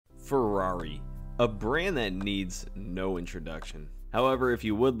Ferrari, a brand that needs no introduction. However, if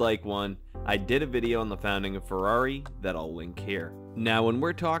you would like one, I did a video on the founding of Ferrari that I'll link here. Now, when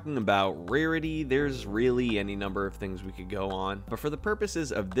we're talking about rarity, there's really any number of things we could go on, but for the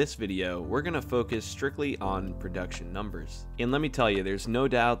purposes of this video, we're going to focus strictly on production numbers. And let me tell you, there's no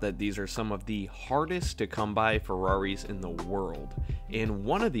doubt that these are some of the hardest to come by Ferraris in the world, and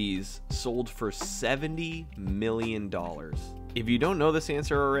one of these sold for $70 million. If you don't know this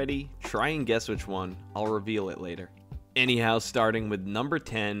answer already, try and guess which one. I'll reveal it later. Anyhow, starting with number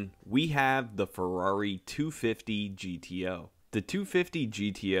 10, we have the Ferrari 250 GTO. The 250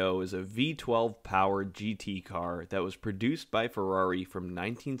 GTO is a V12 powered GT car that was produced by Ferrari from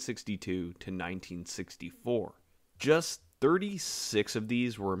 1962 to 1964. Just 36 of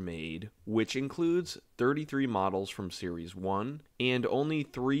these were made, which includes 33 models from Series 1 and only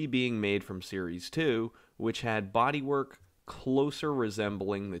 3 being made from Series 2, which had bodywork closer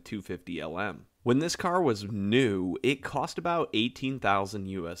resembling the 250 LM. When this car was new, it cost about 18,000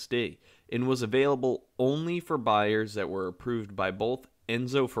 USD and was available only for buyers that were approved by both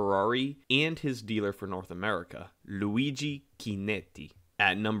Enzo Ferrari and his dealer for North America, Luigi Chinetti.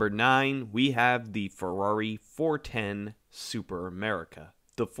 At number 9, we have the Ferrari 410 Superamerica.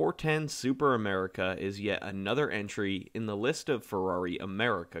 The 410 Superamerica is yet another entry in the list of Ferrari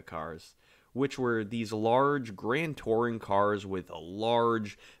America cars, which were these large Grand Touring cars with a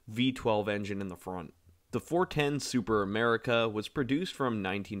large V12 engine in the front. The 410 Superamerica was produced from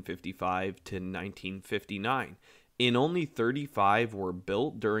 1955 to 1959, and only 35 were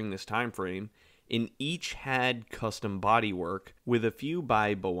built during this time frame, and each had custom bodywork, with a few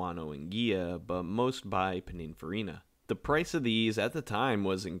by Boano and Ghia, but most by Pininfarina. The price of these at the time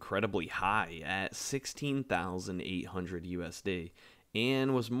was incredibly high at 16,800 USD,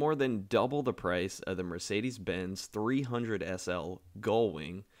 and was more than double the price of the Mercedes-Benz 300 SL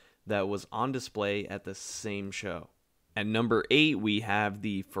Gullwing that was on display at the same show. At number 8, we have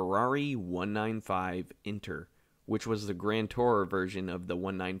the Ferrari 195 Inter, which was the Grand Tourer version of the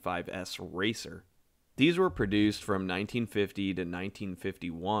 195S Racer. These were produced from 1950 to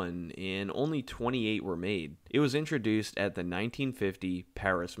 1951, and only 28 were made. It was introduced at the 1950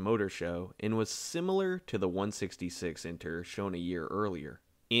 Paris Motor Show and was similar to the 166 Inter shown a year earlier,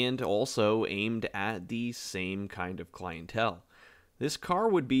 and also aimed at the same kind of clientele. This car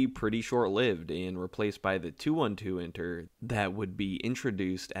would be pretty short-lived and replaced by the 212 Inter that would be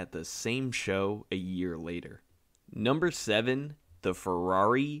introduced at the same show a year later. Number 7, the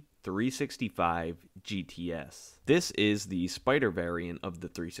Ferrari 365 GTS. This is the Spyder variant of the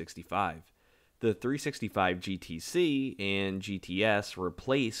 365. The 365 GTC and GTS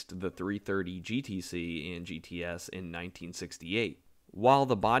replaced the 330 GTC and GTS in 1968. While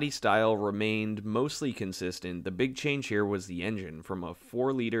the body style remained mostly consistent, the big change here was the engine, from a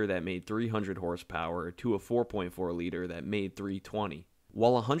 4-liter that made 300 horsepower to a 4.4-liter that made 320.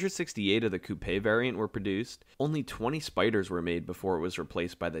 While 168 of the coupe variant were produced, only 20 Spyders were made before it was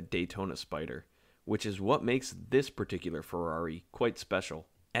replaced by the Daytona Spyder, which is what makes this particular Ferrari quite special.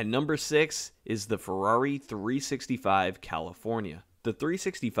 At number 6 is the Ferrari 365 California. The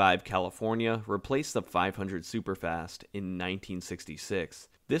 365 California replaced the 500 Superfast in 1966.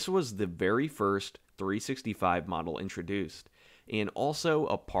 This was the very first 365 model introduced, and also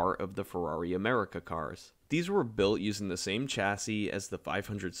a part of the Ferrari America cars. These were built using the same chassis as the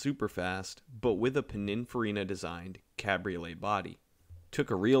 500 Superfast, but with a Pininfarina designed cabriolet body.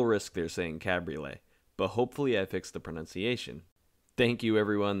 Took a real risk there saying cabriolet, but hopefully I fixed the pronunciation. Thank you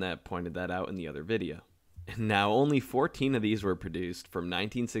everyone that pointed that out in the other video. Now, only 14 of these were produced from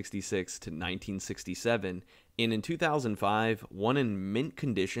 1966 to 1967, and in 2005, one in mint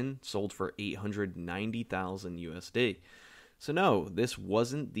condition sold for 890,000 USD. So no, this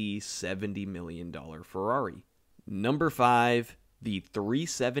wasn't the $70 million Ferrari. Number 5, the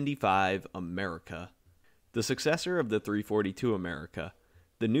 375 America. The successor of the 342 America.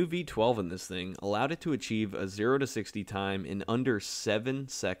 The new V12 in this thing allowed it to achieve a 0 to 60 time in under 7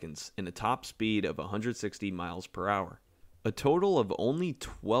 seconds and a top speed of 160 miles per hour. A total of only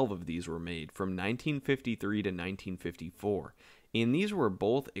 12 of these were made from 1953 to 1954, and these were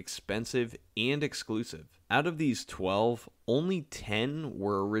both expensive and exclusive. Out of these 12, only 10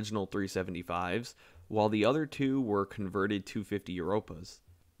 were original 375s, while the other 2 were converted 250 Europas.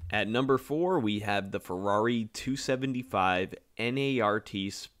 At number 4, we have the Ferrari 275 NART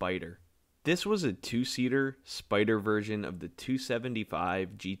Spyder. This was a 2-seater Spyder version of the 275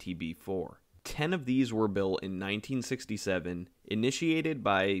 GTB4. 10 of these were built in 1967, initiated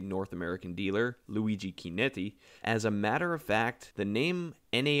by North American dealer Luigi Chinetti. As a matter of fact, the name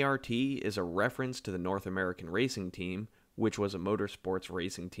NART is a reference to the North American racing team, which was a motorsports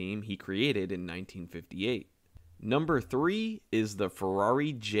racing team he created in 1958. Number 3 is the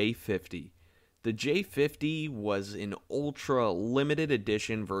Ferrari J50. The J50 was an ultra limited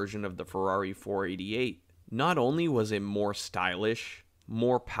edition version of the Ferrari 488. Not only was it more stylish,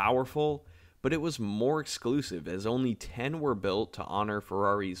 more powerful, but it was more exclusive, as only 10 were built to honor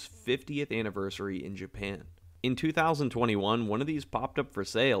Ferrari's 50th anniversary in Japan. In 2021, one of these popped up for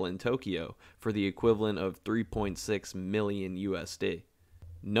sale in Tokyo for the equivalent of 3.6 million USD.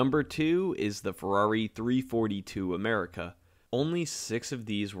 Number 2 is the Ferrari 342 America. Only 6 of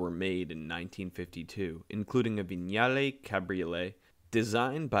these were made in 1952, including a Vignale Cabriolet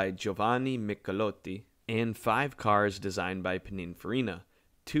designed by Giovanni Michelotti and 5 cars designed by Pininfarina,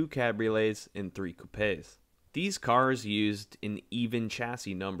 2 cabriolets and 3 coupes. These cars used an even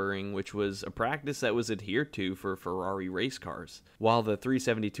chassis numbering, which was a practice that was adhered to for Ferrari race cars, while the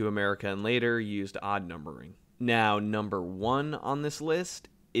 372 America and later used odd numbering. Now, number 1 on this list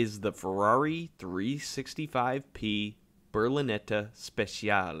is the Ferrari 365P Berlinetta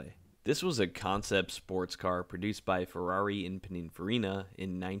Speciale. This was a concept sports car produced by Ferrari in Pininfarina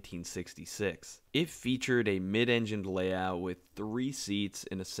in 1966. It featured a mid-engined layout with 3 seats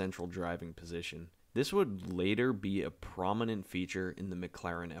in a central driving position. This would later be a prominent feature in the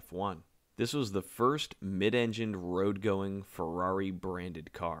McLaren F1. This was the first mid-engined road-going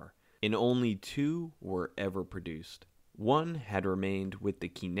Ferrari-branded car, and only 2 were ever produced. One had remained with the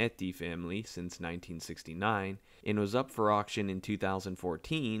Chinetti family since 1969 and was up for auction in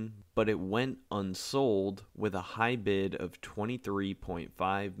 2014, but it went unsold with a high bid of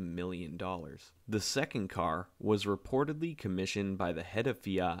 $23.5 million. The second car was reportedly commissioned by the head of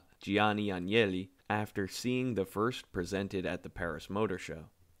Fiat, Gianni Agnelli, after seeing the first presented at the Paris Motor Show.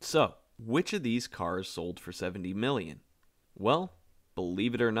 So, which of these cars sold for $70 million? Well,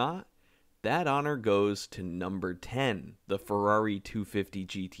 believe it or not, that honor goes to number 10, the Ferrari 250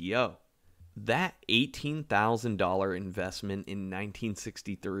 GTO. That $18,000 investment in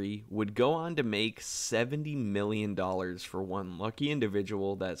 1963 would go on to make $70 million for one lucky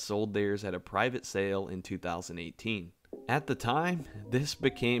individual that sold theirs at a private sale in 2018. At the time, this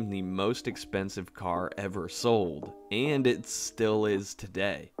became the most expensive car ever sold, and it still is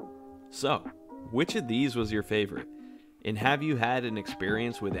today. So, which of these was your favorite? And have you had an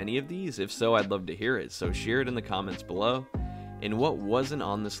experience with any of these? If so, I'd love to hear it, so share it in the comments below. And what wasn't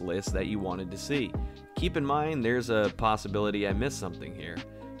on this list that you wanted to see? Keep in mind there's a possibility I missed something here,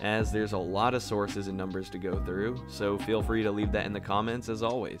 as there's a lot of sources and numbers to go through, so feel free to leave that in the comments as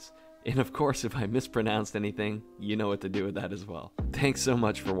always. And of course, if I mispronounced anything, you know what to do with that as well. Thanks so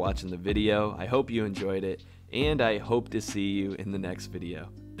much for watching the video. I hope you enjoyed it, and I hope to see you in the next video.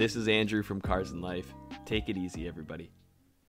 This is Andrew from Cars and Life. Take it easy, everybody.